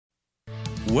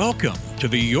Welcome to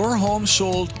the Your Home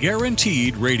Sold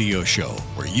Guaranteed radio show,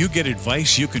 where you get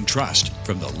advice you can trust,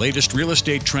 from the latest real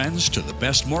estate trends to the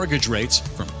best mortgage rates,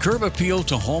 from curb appeal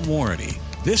to home warranty.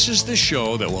 This is the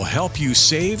show that will help you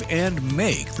save and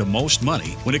make the most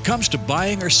money when it comes to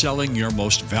buying or selling your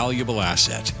most valuable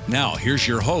asset. Now, here's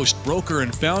your host, broker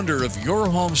and founder of Your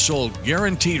Home Sold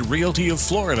Guaranteed Realty of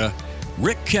Florida,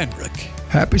 Rick Kendrick.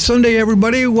 Happy Sunday,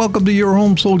 everybody. Welcome to Your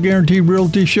Home Sold Guaranteed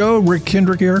Realty Show. Rick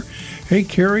Kendrick here. Hey,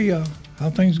 Carrie, how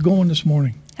things going this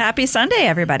morning? Happy Sunday,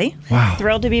 everybody. Wow.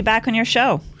 Thrilled to be back on your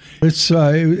show.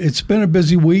 It's been a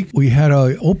busy week. We had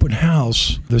an open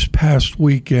house this past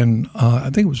week, and I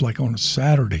think it was like on a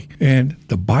Saturday. And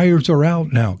the buyers are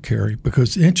out now, Carrie,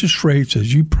 because interest rates,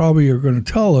 as you probably are going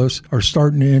to tell us, are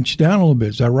starting to inch down a little bit.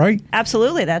 Is that right?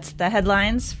 Absolutely. That's the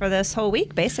headlines for this whole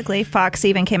week, basically. Fox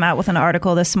even came out with an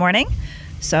article this morning.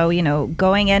 So,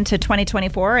 going into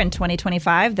 2024 and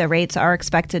 2025, the rates are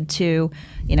expected to,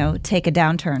 take a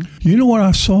downturn. You know what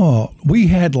I saw? We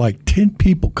had like 10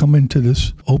 people come into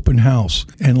this open house,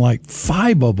 and like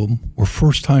 5 of them were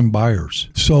first-time buyers.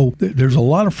 So there's a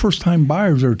lot of first-time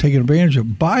buyers that are taking advantage of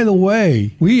it. By the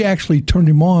way, we actually turned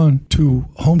him on to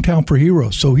Hometown for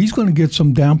Heroes. So he's going to get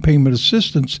some down payment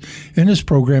assistance in this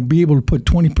program, be able to put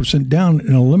 20% down and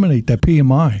eliminate that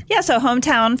PMI. Yeah, so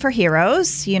Hometown for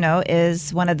Heroes,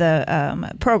 is one of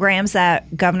the programs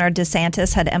that Governor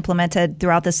DeSantis had implemented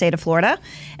throughout the state of Florida.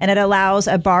 And it allows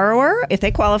a borrower, if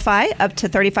they qualify, up to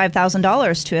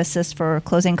 $35,000 to assist for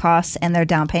closing costs and their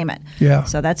down payment. Yeah.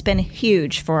 So that's been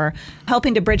huge for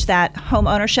helping to bridge that home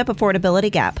ownership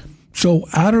affordability gap. So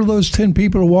out of those 10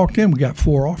 people who walked in, we got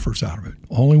 4 offers out of it.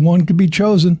 Only one could be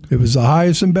chosen. It was the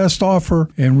highest and best offer,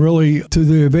 and really to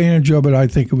the advantage of it, I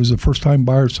think it was a first-time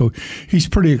buyer. So he's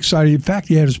pretty excited. In fact,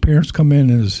 he had his parents come in,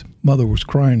 and his mother was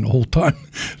crying the whole time.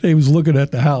 They was looking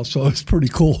at the house, so it's pretty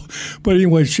cool. But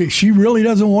anyway, she really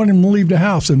doesn't want him to leave the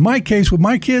house. In my case, with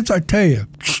my kids, I tell you,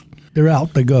 they're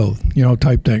out, they go,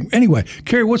 type thing. Anyway,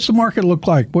 Carrie, what's the market look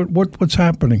like? What's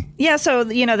happening? Yeah, so,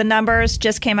 the numbers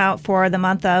just came out for the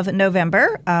month of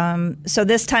November. So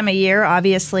this time of year,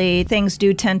 obviously, things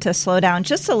do tend to slow down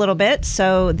just a little bit.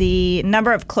 So the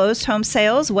number of closed home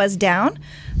sales was down,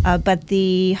 but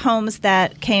the homes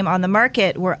that came on the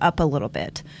market were up a little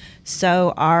bit.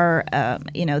 So our,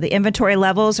 the inventory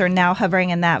levels are now hovering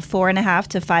in that 4.5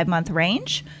 to 5 month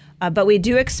range. But we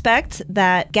do expect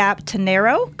that gap to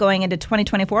narrow going into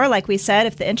 2024. Like we said,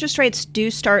 if the interest rates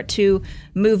do start to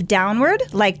move downward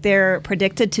like they're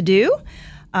predicted to do,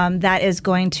 that is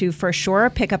going to, for sure,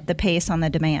 pick up the pace on the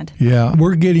demand. Yeah,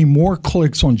 we're getting more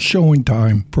clicks on showing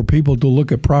time for people to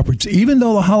look at properties. Even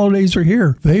though the holidays are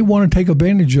here, they want to take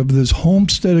advantage of this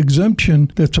homestead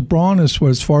exemption that's upon us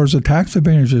as far as the tax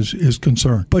advantage is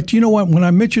concerned. But you know what? When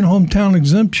I mention hometown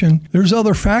exemption, there's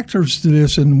other factors to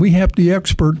this, and we have the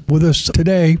expert with us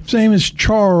today. His name is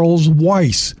Charles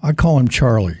Weiss. I call him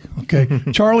Charlie. Okay,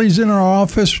 Charlie's in our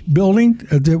office building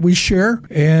that we share,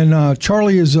 and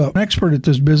Charlie is an expert at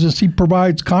this business. He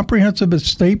provides comprehensive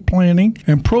estate planning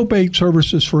and probate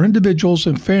services for individuals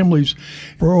and families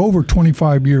for over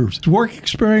 25 years. His work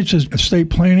experience is estate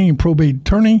planning and probate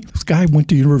attorney. This guy went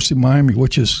to University of Miami,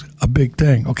 which is a big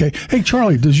thing. Okay, hey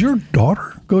Charlie, does your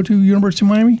daughter go to University of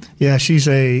Miami? Yeah, she's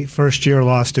a first-year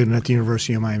law student at the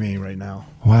University of Miami right now.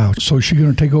 Wow. So is she going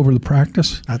to take over the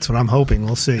practice? That's what I'm hoping.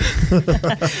 We'll see.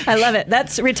 I love it.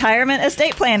 That's retirement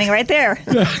estate planning right there.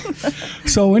 Yeah.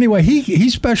 So anyway, he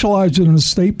specializes in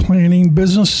estate planning,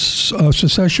 business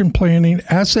succession planning,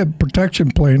 asset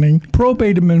protection planning,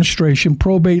 probate administration,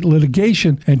 probate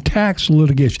litigation, and tax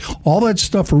litigation. All that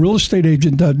stuff a real estate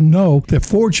agent doesn't know that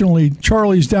fortunately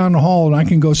Charlie's down the hall and I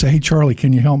can go say, hey, Charlie,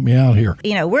 can you help me out here?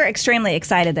 We're extremely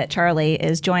excited that Charlie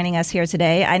is joining us here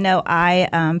today. I know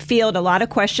I field a lot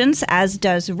of questions, as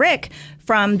does Rick,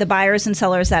 from the buyers and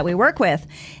sellers that we work with.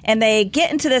 And they get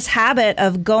into this habit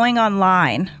of going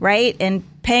online, right, and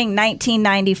paying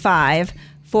 $19.95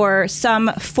 for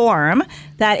some form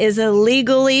that is a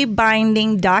legally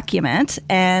binding document,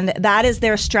 and that is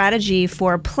their strategy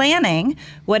for planning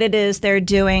what it is they're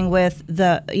doing with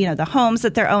the homes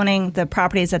that they're owning, the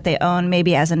properties that they own,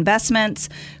 maybe as investments,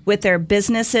 with their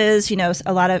businesses.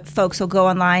 A lot of folks will go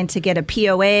online to get a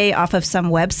POA off of some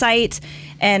website,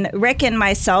 and Rick and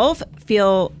myself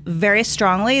feel very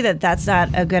strongly that that's not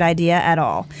a good idea at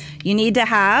all. You need to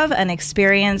have an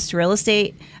experienced real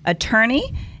estate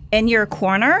attorney in your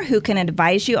corner who can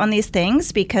advise you on these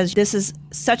things, because this is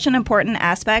such an important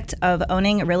aspect of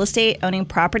owning real estate, owning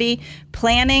property,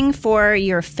 planning for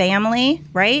your family,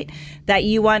 right? That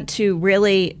you want to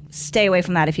really stay away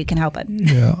from that if you can help it.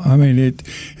 Yeah, I mean,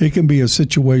 it can be a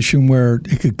situation where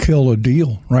it could kill a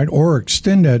deal, right? Or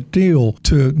extend that deal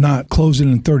to not closing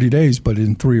in 30 days, but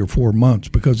in 3 or 4 months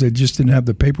because they just didn't have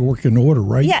the paperwork in order,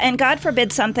 right? Yeah, and God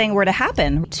forbid something were to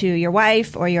happen to your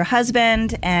wife or your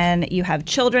husband and you have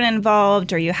children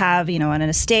involved or you have, an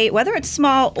estate, whether it's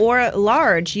small or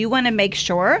large, you want to make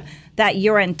sure that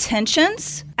your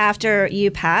intentions after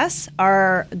you pass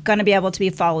are going to be able to be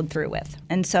followed through with.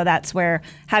 And so that's where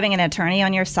having an attorney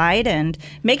on your side and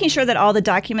making sure that all the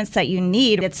documents that you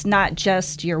need, it's not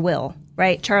just your will.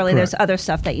 Right, Charlie, Correct. There's other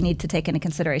stuff that you need to take into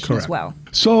consideration as well.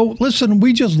 So, listen,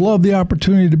 we just love the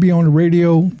opportunity to be on the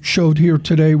radio show here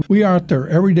today. We are out there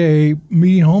every day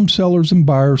meeting home sellers and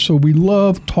buyers, so we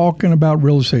love talking about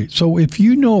real estate. So if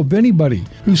you know of anybody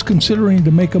who's considering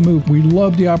to make a move, we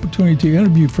love the opportunity to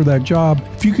interview for that job.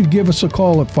 If you could give us a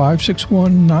call at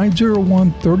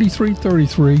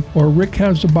 561-901-3333 or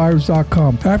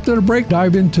rickhasthebuyers.com. After the break,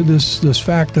 dive into this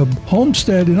fact of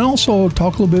homestead and also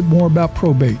talk a little bit more about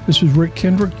probate. This is Rick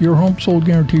Kendrick, your Home Sold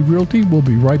Guaranteed Realty. We'll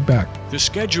be right back. To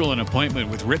schedule an appointment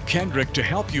with Rick Kendrick to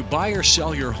help you buy or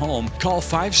sell your home, call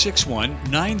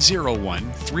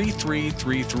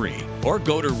 561-901-3333 or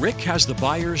go to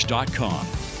rickhasthebuyers.com.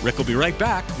 Rick will be right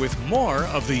back with more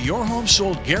of the Your Home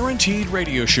Sold Guaranteed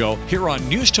radio show here on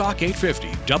News Talk 850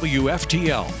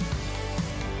 WFTL.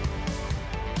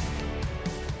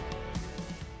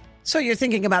 So you're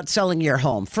thinking about selling your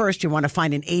home. First, you want to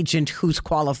find an agent who's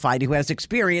qualified, who has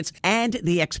experience and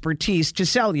the expertise to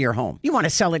sell your home. You want to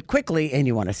sell it quickly and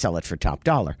you want to sell it for top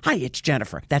dollar. Hi, it's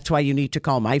Jennifer. That's why you need to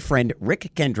call my friend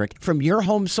Rick Kendrick from Your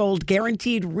Home Sold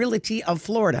Guaranteed Realty of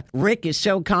Florida. Rick is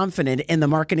so confident in the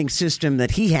marketing system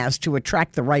that he has to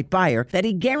attract the right buyer that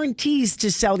he guarantees to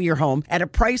sell your home at a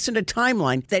price and a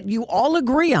timeline that you all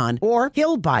agree on, or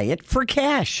he'll buy it for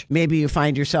cash. Maybe you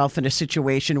find yourself in a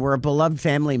situation where a beloved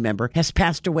family member has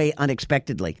passed away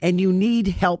unexpectedly, and you need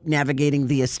help navigating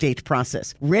the estate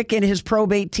process. Rick and his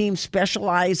probate team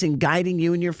specialize in guiding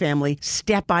you and your family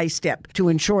step by step to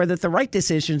ensure that the right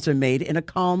decisions are made in a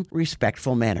calm,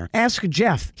 respectful manner. Ask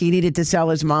Jeff. He needed to sell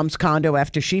his mom's condo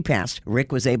after she passed.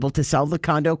 Rick was able to sell the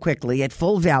condo quickly at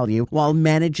full value while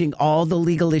managing all the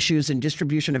legal issues and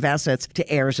distribution of assets to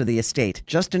heirs of the estate.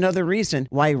 Just another reason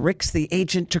why Rick's the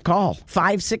agent to call.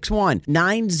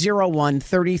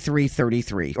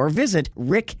 561-901-3333 or visit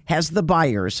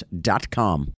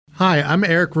rickhasthebuyers.com. Hi, I'm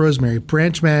Eric Rosemary,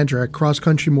 branch manager at Cross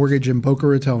Country Mortgage in Boca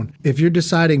Raton. If you're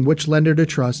deciding which lender to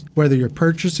trust, whether you're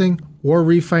purchasing or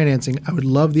refinancing, I would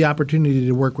love the opportunity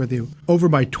to work with you. Over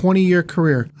my 20-year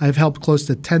career, I've helped close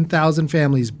to 10,000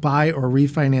 families buy or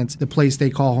refinance the place they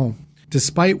call home.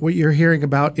 Despite what you're hearing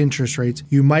about interest rates,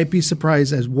 you might be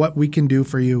surprised at what we can do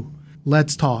for you.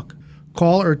 Let's talk.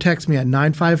 Call or text me at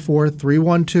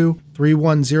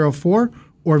 954-312-3104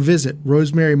 or visit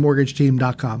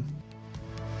rosemarymortgageteam.com.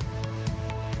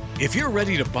 If you're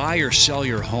ready to buy or sell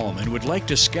your home and would like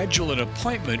to schedule an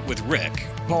appointment with Rick,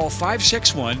 call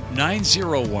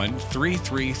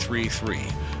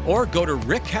 561-901-3333 or go to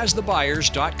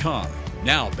rickhasthebuyers.com.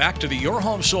 Now back to the Your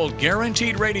Home Sold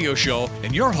Guaranteed radio show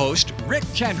and your host, Rick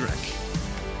Kendrick.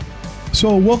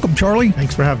 So welcome, Charlie.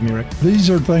 Thanks for having me, Rick.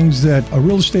 These are things that a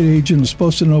real estate agent is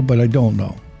supposed to know, but I don't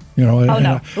know. Oh,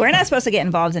 no. We're not supposed to get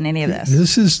involved in any of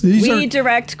this. We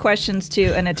direct questions to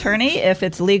an attorney if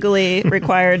it's legally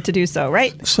required to do so,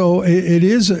 right? So it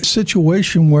is a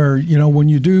situation where, when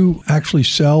you do actually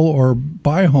sell or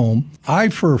buy a home, I,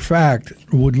 for a fact,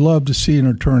 would love to see an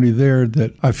attorney there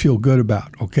that I feel good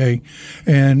about, okay?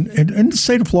 And in the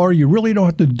state of Florida, you really don't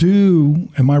have to do,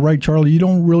 am I right, Charlie? You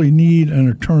don't really need an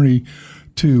attorney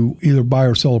to either buy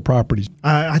or sell a property.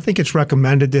 I think it's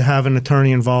recommended to have an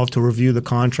attorney involved to review the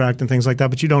contract and things like that,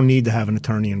 but you don't need to have an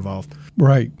attorney involved.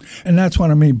 Right. And that's what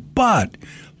I mean. But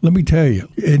let me tell you,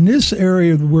 in this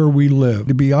area where we live,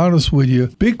 to be honest with you,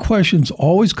 big questions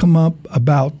always come up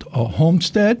about a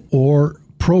homestead or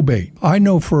probate. I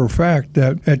know for a fact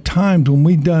that at times when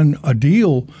we've done a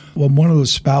deal, when one of the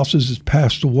spouses has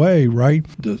passed away, right,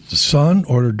 the son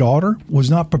or the daughter was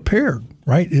not prepared.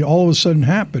 Right? It all of a sudden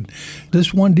happened.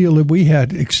 This one deal that we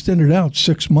had extended out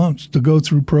 6 months to go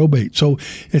through probate. So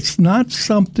it's not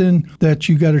something that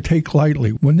you got to take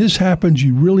lightly. When this happens,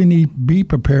 you really need to be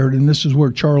prepared, and this is where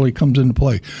Charlie comes into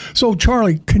play. So,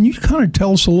 Charlie, can you kind of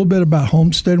tell us a little bit about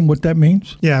homestead and what that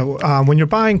means? Yeah, when you're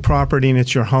buying property and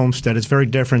it's your homestead, it's very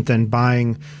different than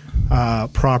buying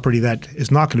property that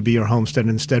is not going to be your homestead,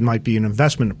 instead might be an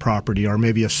investment property or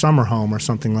maybe a summer home or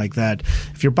something like that.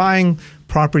 If you're buying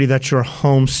property that's your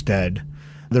homestead,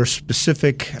 There's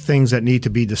specific things that need to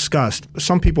be discussed.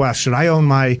 Some people ask, should I own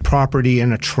my property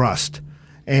in a trust?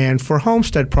 And for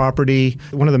homestead property,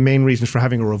 one of the main reasons for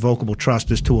having a revocable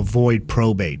trust is to avoid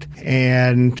probate.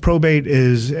 And probate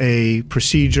is a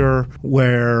procedure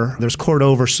where there's court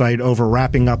oversight over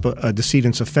wrapping up a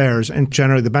decedent's affairs. And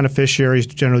generally, the beneficiaries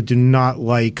generally do not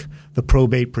like the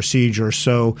probate procedure.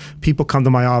 So people come to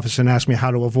my office and ask me how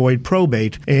to avoid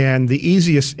probate. And the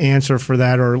easiest answer for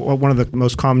that, or one of the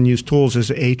most common used tools,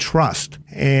 is a trust.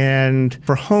 And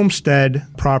for homestead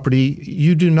property,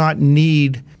 you do not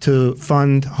need to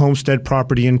fund homestead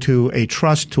property into a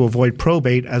trust to avoid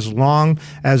probate as long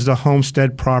as the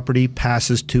homestead property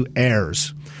passes to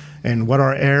heirs. And what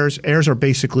are heirs? Heirs are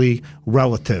basically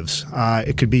relatives.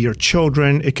 It could be your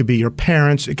children, it could be your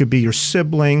parents, it could be your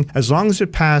sibling. As long as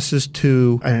it passes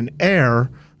to an heir,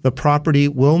 the property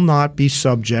will not be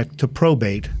subject to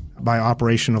probate by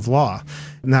operation of law.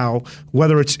 Now,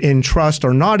 whether it's in trust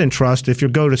or not in trust, if you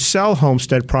go to sell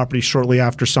homestead property shortly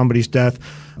after somebody's death,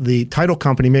 the title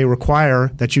company may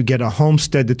require that you get a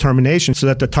homestead determination so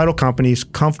that the title company is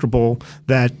comfortable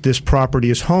that this property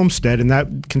is homestead, and that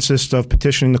consists of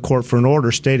petitioning the court for an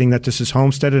order stating that this is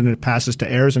homesteaded and it passes to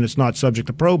heirs and it's not subject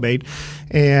to probate.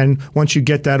 And once you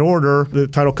get that order, the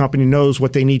title company knows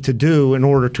what they need to do in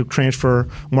order to transfer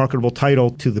marketable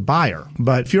title to the buyer.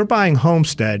 But if you're buying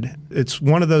homestead, it's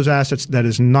one of those assets that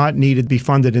is not needed to be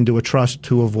funded into a trust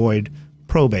to avoid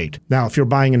probate. Now, if you're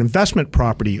buying an investment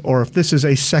property, or if this is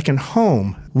a second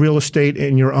home, real estate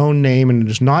in your own name and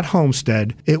it is not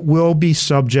homestead, it will be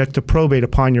subject to probate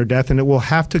upon your death, and it will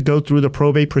have to go through the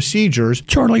probate procedures.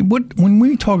 Charlie, when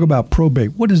we talk about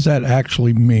probate, what does that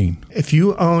actually mean? If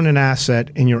you own an asset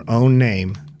in your own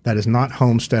name that is not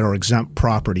homestead or exempt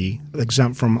property,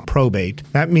 exempt from probate,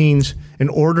 that means in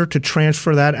order to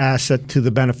transfer that asset to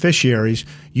the beneficiaries,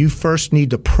 you first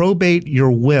need to probate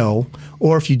your will,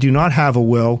 or if you do not have a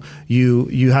will,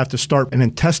 you have to start an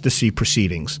intestacy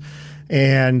proceedings.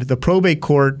 And the probate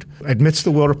court admits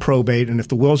the will to probate, and if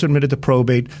the will is admitted to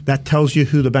probate, that tells you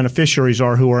who the beneficiaries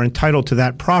are who are entitled to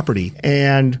that property.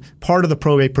 And part of the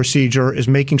probate procedure is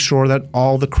making sure that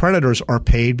all the creditors are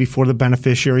paid before the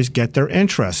beneficiaries get their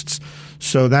interests.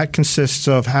 So that consists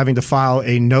of having to file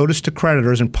a notice to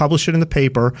creditors and publish it in the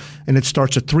paper, and it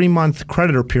starts a 3-month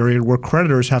creditor period where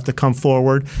creditors have to come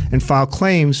forward and file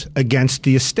claims against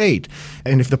the estate.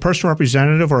 And if the personal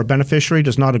representative or a beneficiary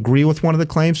does not agree with one of the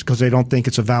claims because they don't think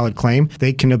it's a valid claim,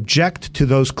 they can object to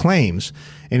those claims.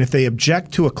 And if they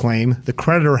object to a claim, the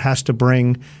creditor has to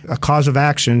bring a cause of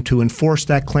action to enforce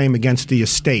that claim against the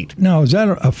estate. Now, is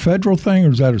that a federal thing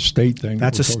or is that a state thing?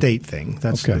 That's a state thing.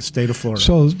 That's the state of Florida.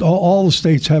 So all the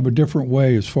states have a different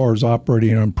way as far as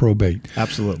operating on probate.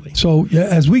 Absolutely. So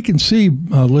as we can see,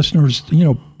 listeners,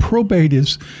 probate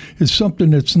is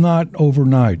something that's not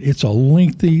overnight. It's a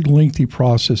lengthy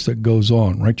process that goes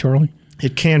on. Right, Charlie?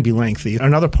 It can be lengthy.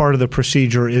 Another part of the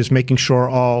procedure is making sure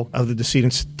all of the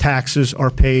decedent's taxes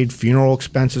are paid, funeral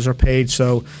expenses are paid.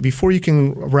 So before you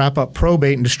can wrap up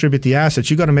probate and distribute the assets,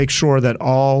 you got to make sure that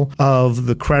all of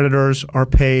the creditors are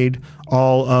paid,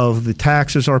 all of the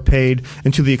taxes are paid,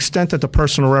 and to the extent that the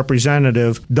personal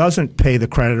representative doesn't pay the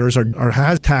creditors or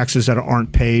has taxes that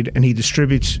aren't paid, and he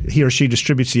or she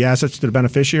distributes the assets to the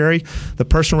beneficiary, the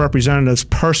personal representative is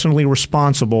personally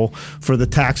responsible for the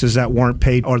taxes that weren't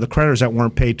paid or the creditors that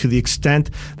weren't paid, to the extent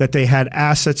that they had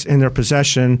assets in their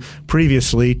possession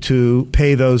previously to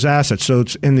pay those assets. So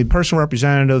it's in the personal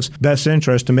representative's best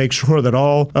interest to make sure that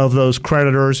all of those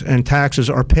creditors and taxes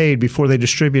are paid before they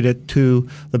distribute it to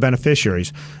the beneficiary.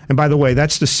 And by the way,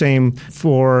 that's the same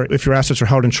for if your assets are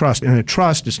held in trust. In a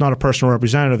trust, it's not a personal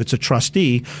representative, it's a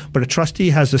trustee, but a trustee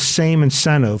has the same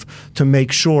incentive to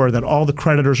make sure that all the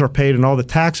creditors are paid and all the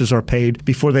taxes are paid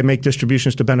before they make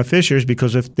distributions to beneficiaries,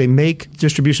 because if they make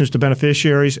distributions to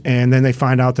beneficiaries and then they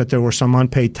find out that there were some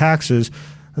unpaid taxes,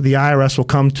 the IRS will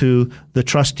come to the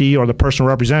trustee or the personal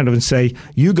representative and say,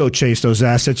 you go chase those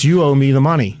assets, you owe me the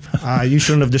money. You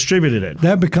shouldn't have distributed it.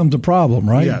 That becomes a problem,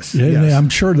 right? Yes. I'm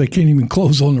sure they can't even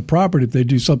close on the property if they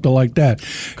do something like that.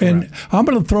 Correct. And I'm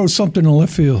going to throw something in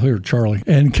left field here, Charlie.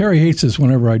 And Carrie hates this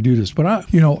whenever I do this. But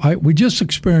we just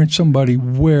experienced somebody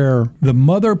where the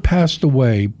mother passed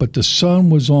away, but the son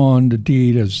was on the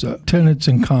deed as tenants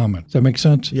in common. Does that make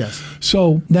sense? Yes.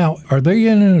 So now, are they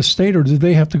in an estate, or do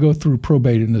they have to go through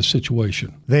probate probate in this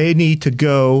situation? They need to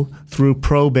go through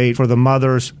probate for the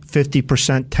mother's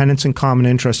 50% tenants in common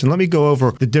interest. And let me go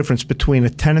over the difference between a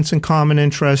tenants in common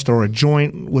interest or a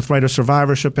joint with right of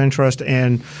survivorship interest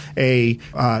and a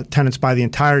tenants by the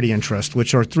entirety interest,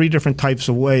 which are three different types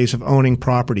of ways of owning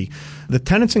property. The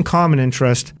tenants in common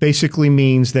interest basically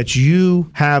means that you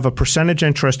have a percentage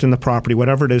interest in the property,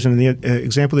 whatever it is. In the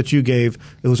example that you gave,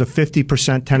 it was a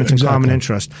 50% tenants in common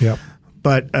interest. Yep.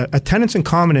 But a tenants in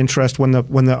common interest, when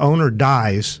the owner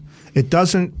dies, it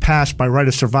doesn't pass by right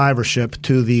of survivorship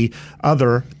to the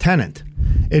other tenant.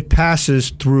 It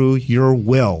passes through your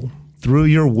will.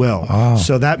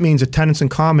 So that means a tenants in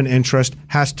common interest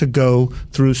has to go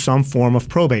through some form of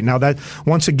probate. Now, that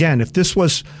once again, if this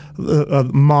was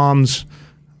mom's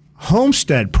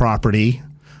homestead property,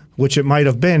 which it might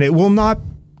have been, it will not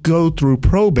go through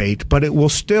probate, but it will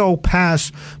still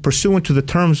pass pursuant to the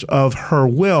terms of her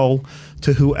will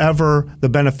to whoever the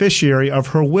beneficiary of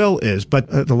her will is.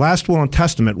 But the last will and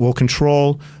testament will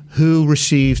control who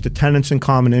receives the tenants in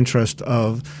common interest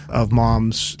of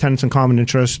mom's tenants in common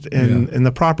interest in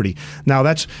the property. Now,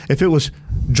 that's if it was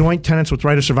joint tenants with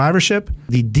right of survivorship,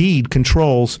 the deed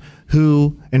controls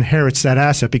who inherits that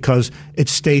asset because it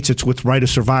states it's with right of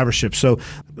survivorship. So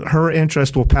her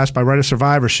interest will pass by right of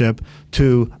survivorship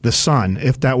to the son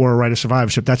if that were a right of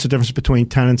survivorship. That's the difference between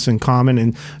tenants in common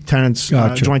and tenants,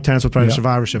 joint tenants with right of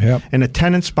survivorship. Yep. And a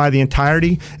tenants by the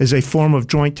entirety is a form of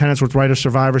joint tenants with right of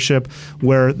survivorship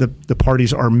where the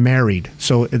parties are married.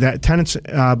 So that tenants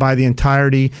by the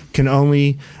entirety can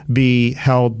only be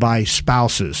held by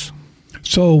spouses.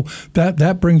 So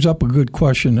that brings up a good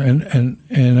question, and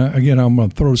again, I'm going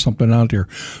to throw something out there.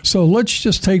 So let's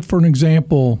just take, for an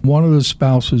example, one of the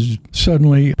spouses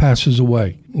suddenly passes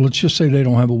away. Let's just say they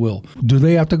don't have a will. Do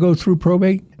they have to go through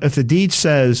probate? If the deed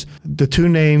says the two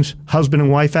names, husband and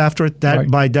wife after it,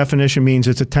 that by definition means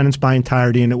it's a tenants by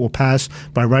entirety, and it will pass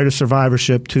by right of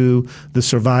survivorship to the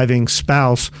surviving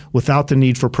spouse without the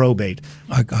need for probate.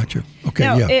 I got you. Okay,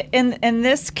 now, in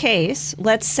this case,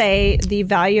 let's say the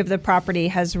value of the property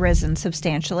has risen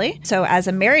substantially. So as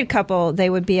a married couple, they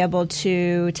would be able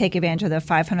to take advantage of the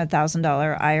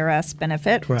 $500,000 IRS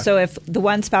benefit. Correct. So if the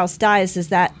one spouse dies, does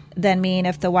that then mean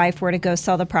if the wife were to go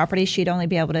sell the property, she'd only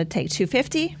be able to take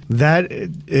 $250,000? That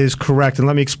is correct. And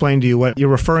let me explain to you what you're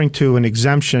referring to, an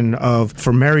exemption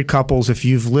for married couples. If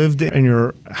you've lived in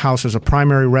your house as a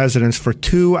primary residence for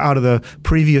 2 out of the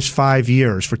previous 5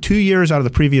 years, for 2 years out of the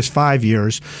previous 5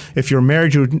 years, if you're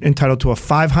married, you're entitled to a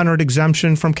 $500,000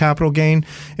 exemption from capital gain.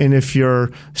 And if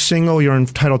you're single, you're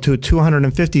entitled to a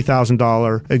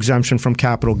 $250,000 exemption from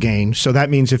capital gain. So that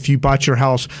means if you bought your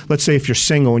house, let's say if you're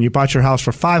single and you bought your house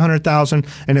for $500,000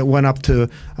 and it went up to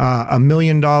 $1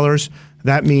 million,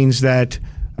 that means that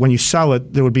when you sell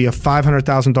it, there would be a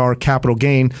 $500,000 capital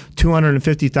gain.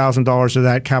 $250,000 of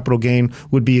that capital gain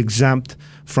would be exempt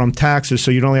from taxes,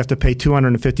 so you'd only have to pay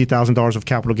 $250,000 of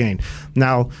capital gain.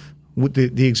 Now,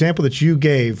 the example that you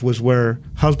gave was where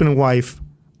husband and wife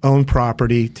own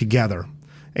property together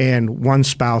and one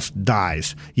spouse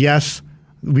dies. Yes,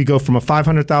 we go from a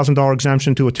 $500,000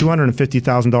 exemption to a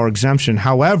 $250,000 exemption.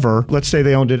 However, let's say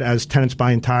they owned it as tenants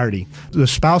by entirety. The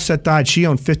spouse that died, she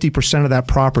owned 50% of that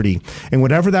property. And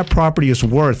whatever that property is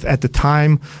worth at the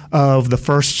time of the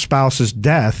first spouse's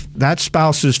death, that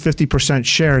spouse's 50%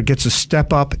 share gets a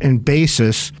step up in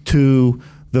basis to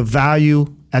the value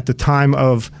at the time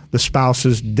of the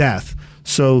spouse's death.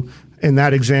 So in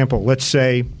that example, let's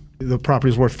say the property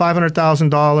is worth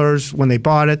 $500,000 when they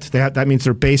bought it. That means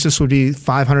their basis would be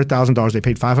 $500,000. They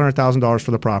paid $500,000 for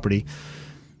the property.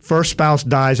 First spouse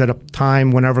dies at a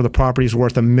time whenever the property is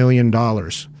worth $1 million.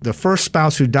 The first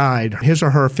spouse who died, his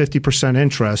or her 50%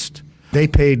 interest, they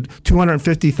paid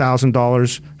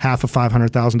 $250,000, half of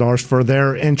 $500,000 for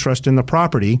their interest in the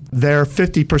property. Their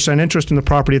 50% interest in the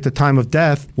property at the time of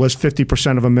death was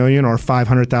 50% of $1 million or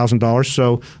 $500,000.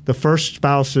 So the first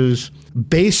spouse's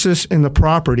basis in the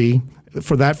property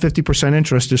for that 50%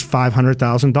 interest is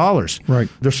 $500,000. Right.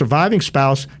 The surviving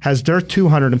spouse has their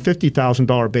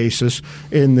 $250,000 basis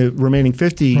in the remaining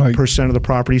 50% of the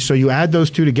property. So you add those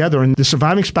two together, and the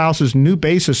surviving spouse's new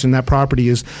basis in that property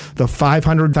is the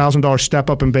 $500,000 step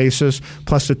up in basis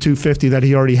plus the $250,000 that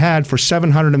he already had for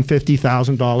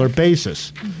 $750,000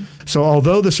 basis. Mm-hmm. So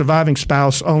although the surviving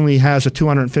spouse only has a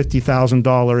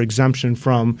 $250,000 exemption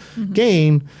from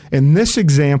gain, in this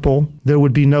example, there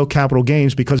would be no capital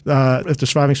gains because if the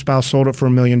surviving spouse sold it for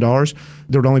 $1 million,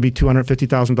 there would only be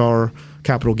 $250,000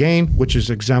 capital gain, which is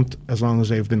exempt as long as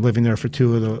they've been living there for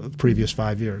 2 of the previous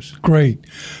 5 years. Great.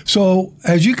 So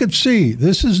as you can see,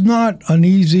 this is not an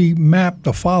easy map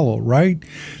to follow, right?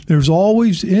 There's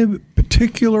always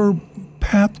particular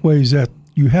pathways that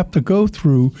you have to go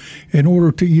through in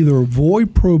order to either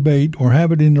avoid probate or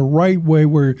have it in the right way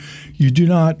where you do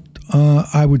not,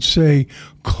 I would say,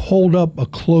 hold up a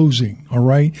closing, all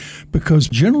right? Because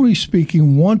generally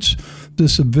speaking, once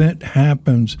this event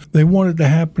happens, they want it to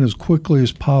happen as quickly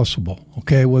as possible,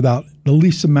 okay, without the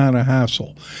least amount of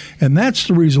hassle. And that's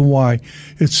the reason why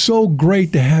it's so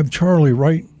great to have Charlie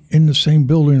right in the same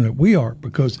building that we are,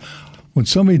 because when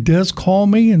somebody does call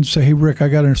me and say, hey, Rick, I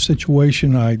got in a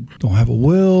situation, I don't have a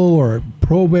will or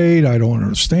probate, I don't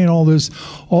understand all this,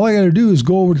 all I got to do is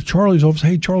go over to Charlie's office.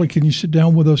 Hey, Charlie, can you sit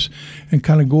down with us and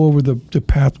kind of go over the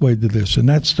pathway to this? And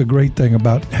that's the great thing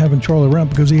about having Charlie around,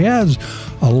 because he has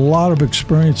a lot of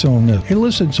experience on this. Hey,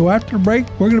 listen, so after the break,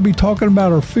 we're going to be talking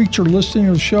about our featured listing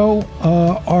of the show,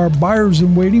 our buyers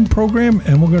in waiting program,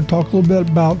 and we're going to talk a little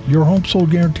bit about Your Home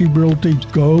Sold Guaranteed Realty's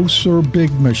Go Sir Big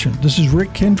mission. This is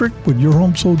Rick Kendrick with Your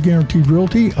Home Sold Guaranteed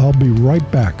Realty. I'll be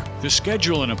right back. To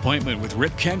schedule an appointment with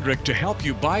Rick Kendrick to help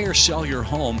you buy or sell your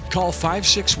home, call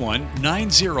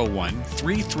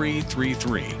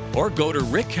 561-901-3333 or go to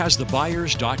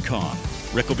rickhasthebuyers.com.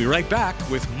 Rick will be right back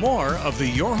with more of the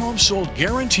Your Home Sold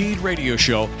Guaranteed radio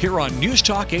show here on News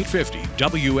Talk 850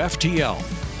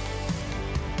 WFTL.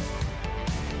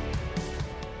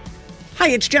 Hi,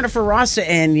 it's Jennifer Rossa,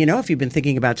 and if you've been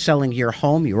thinking about selling your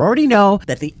home, you already know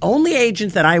that the only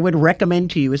agent that I would recommend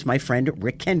to you is my friend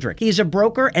Rick Kendrick. He's a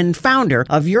broker and founder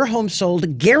of Your Home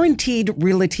Sold Guaranteed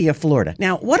Realty of Florida.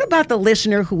 Now, what about the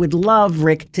listener who would love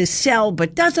Rick to sell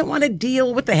but doesn't want to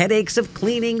deal with the headaches of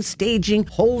cleaning, staging,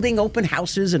 holding open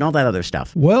houses, and all that other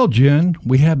stuff? Well, Jen,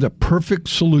 we have the perfect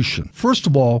solution. First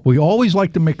of all, we always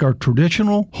like to make our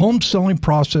traditional home selling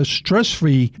process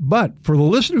stress-free, but for the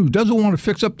listener who doesn't want to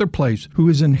fix up their place, who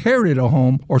has inherited a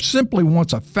home or simply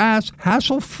wants a fast,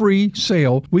 hassle-free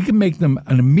sale, we can make them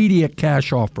an immediate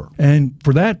cash offer. And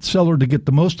for that seller to get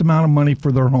the most amount of money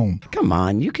for their home. Come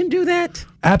on, you can do that?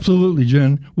 Absolutely,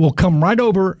 Jen. We'll come right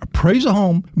over, appraise a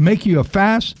home, make you a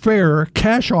fast, fair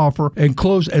cash offer, and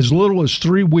close as little as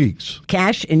 3 weeks.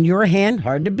 Cash in your hand,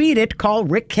 hard to beat it. Call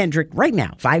Rick Kendrick right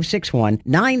now,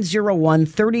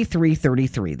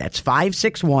 561-901-3333. That's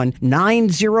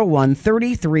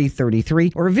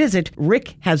 561-901-3333. Or visit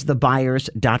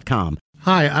rickhasthebuyers.com.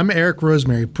 Hi, I'm Eric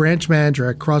Rosemary, branch manager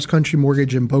at Cross Country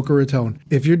Mortgage in Boca Raton.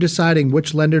 If you're deciding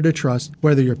which lender to trust,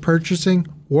 whether you're purchasing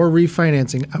or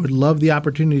refinancing, I would love the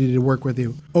opportunity to work with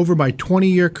you. Over my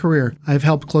 20-year career, I've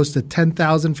helped close to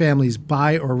 10,000 families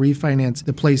buy or refinance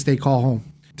the place they call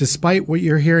home. Despite what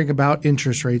you're hearing about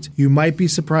interest rates, you might be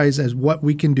surprised at what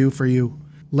we can do for you.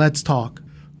 Let's talk.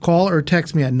 Call or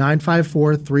text me at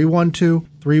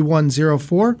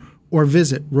 954-312-3104 or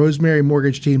visit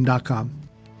rosemarymortgageteam.com.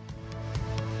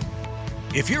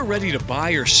 If you're ready to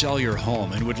buy or sell your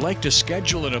home and would like to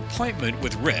schedule an appointment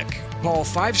with Rick, call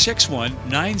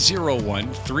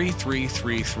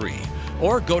 561-901-3333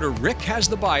 or go to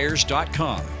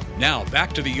rickhasthebuyers.com. Now,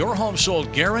 back to the Your Home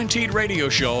Sold Guaranteed radio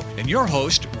show and your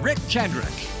host, Rick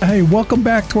Kendrick. Hey, welcome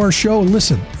back to our show.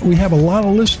 Listen, we have a lot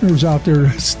of listeners out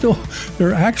there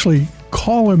they're actually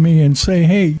calling me and saying,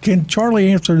 hey, can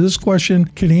Charlie answer this question?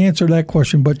 Can he answer that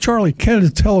question? But Charlie, can you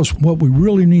tell us what we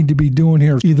really need to be doing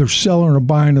here, either selling or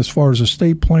buying as far as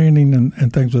estate planning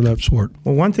and things of that sort?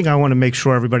 Well, one thing I want to make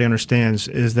sure everybody understands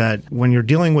is that when you're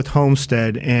dealing with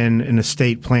homestead and an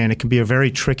estate plan, it can be a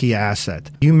very tricky asset.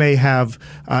 You may have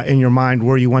in your mind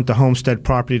where you want the homestead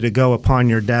property to go upon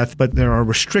your death, but there are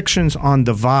restrictions on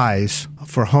devise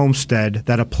for homestead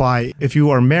that apply. If you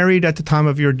are married at the time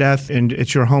of your death and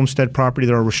it's your homestead property,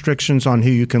 there are restrictions on who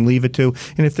you can leave it to.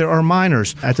 And if there are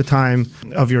minors at the time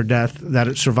of your death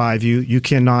that survive you, you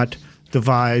cannot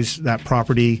devise that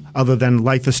property other than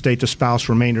life estate to spouse,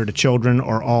 remainder to children,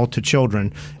 or all to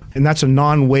children. And that's a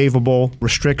non-waivable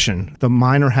restriction. The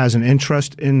minor has an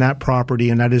interest in that property,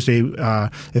 and that is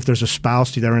if there's a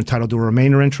spouse, they're entitled to a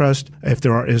remainder interest. If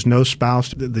there is no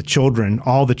spouse, the children,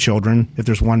 all the children, if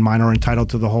there's one minor, are entitled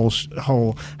to the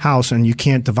whole house, and you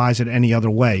can't devise it any other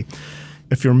way.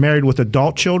 If you're married with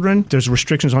adult children, there's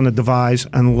restrictions on the devise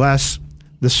unless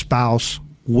the spouse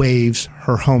waives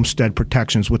her homestead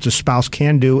protections, which the spouse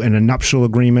can do in a nuptial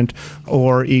agreement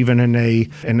or even in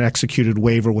an executed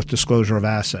waiver with disclosure of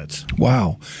assets.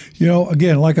 Wow.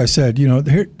 Again, like I said,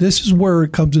 this is where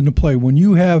it comes into play. When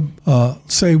you have,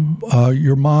 say,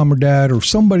 your mom or dad or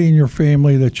somebody in your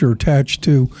family that you're attached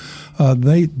to,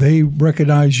 they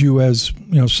recognize you as,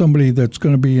 somebody that's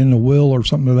going to be in the will or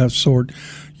something of that sort.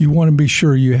 You want to be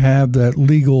sure you have that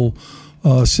legal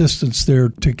assistance there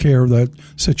to take care of that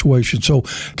situation. So,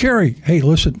 Carrie, hey,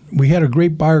 listen, we had a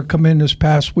great buyer come in this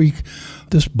past week.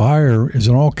 This buyer is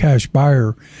an all-cash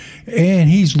buyer, and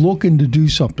he's looking to do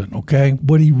something, okay?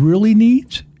 What he really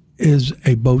needs is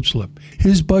a boat slip.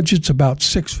 His budget's about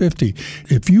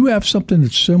 $650. If you have something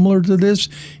that's similar to this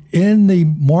in the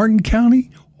Martin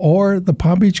County or the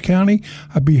Palm Beach County,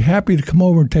 I'd be happy to come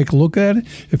over and take a look at it.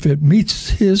 If it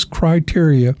meets his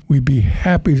criteria, we'd be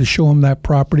happy to show him that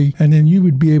property, and then you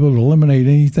would be able to eliminate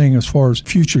anything as far as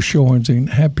future showings and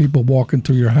have people walking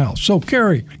through your house. So,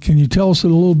 Carrie, can you tell us a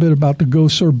little bit about the Go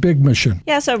Serve Big mission?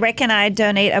 Yeah, so Rick and I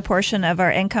donate a portion of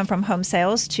our income from home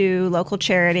sales to local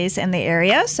charities in the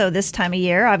area. So this time of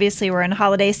year, obviously we're in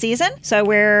holiday season, so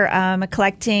we're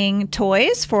collecting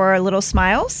toys for Little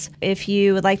Smiles. If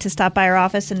you would like to stop by our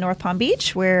office in North Palm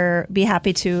Beach, we'll be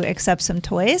happy to accept some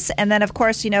toys. And then, of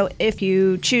course, if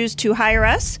you choose to hire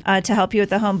us to help you with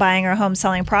the home buying or home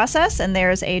selling process, and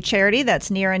there's a charity that's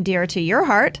near and dear to your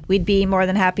heart, we'd be more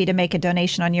than happy to make a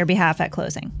donation on your behalf at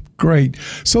closing. Great.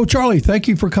 So, Charlie, thank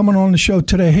you for coming on the show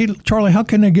today. Hey, Charlie, how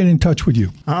can they get in touch with you?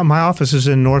 My office is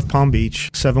in North Palm Beach,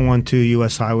 712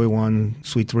 U.S. Highway 1,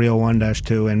 Suite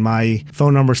 301-2, and my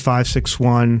phone number is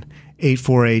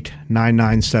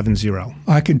 561-848-9970.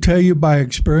 I can tell you by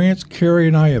experience, Carrie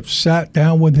and I have sat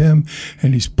down with him,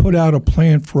 and he's put out a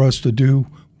plan for us to do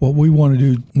what we want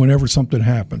to do whenever something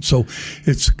happens. So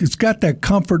it's got that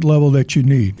comfort level that you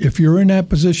need. If you're in that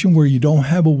position where you don't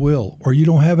have a will or you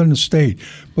don't have an estate,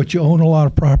 but you own a lot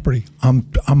of property, I'm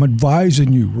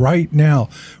advising you right now,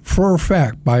 for a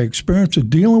fact, by experience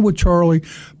of dealing with Charlie,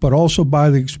 but also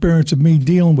by the experience of me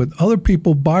dealing with other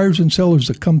people, buyers and sellers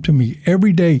that come to me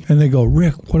every day and they go,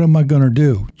 Rick, what am I going to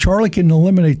do? Charlie can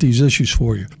eliminate these issues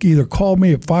for you. Either call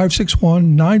me at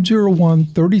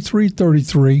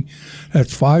 561-901-3333.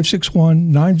 That's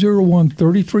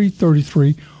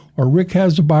 561-901-3333, or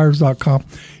rickhasthebuyers.com.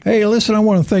 Hey, listen, I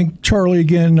want to thank Charlie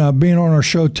again being on our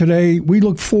show today. We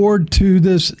look forward to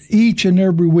this each and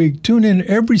every week. Tune in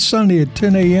every Sunday at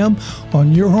 10 a.m.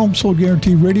 on Your Home Sold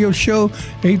Guarantee radio show,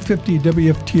 850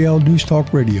 WFTL News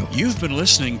Talk Radio. You've been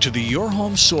listening to the Your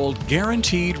Home Sold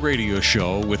Guaranteed radio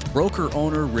show with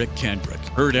broker-owner Rick Kendrick.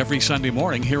 Heard every Sunday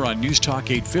morning here on News Talk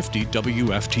 850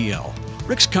 WFTL.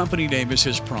 Rick's company name is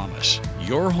his promise,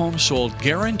 Your Home Sold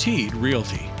Guaranteed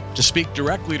Realty. To speak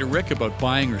directly to Rick about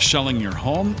buying or selling your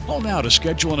home, call now to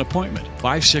schedule an appointment,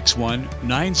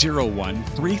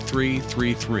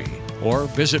 561-901-3333, or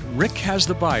visit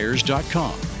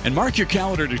rickhasthebuyers.com. And mark your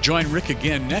calendar to join Rick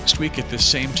again next week at this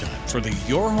same time for the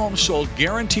Your Home Sold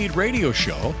Guaranteed radio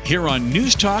show here on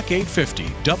News Talk 850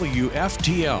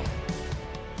 WFTL.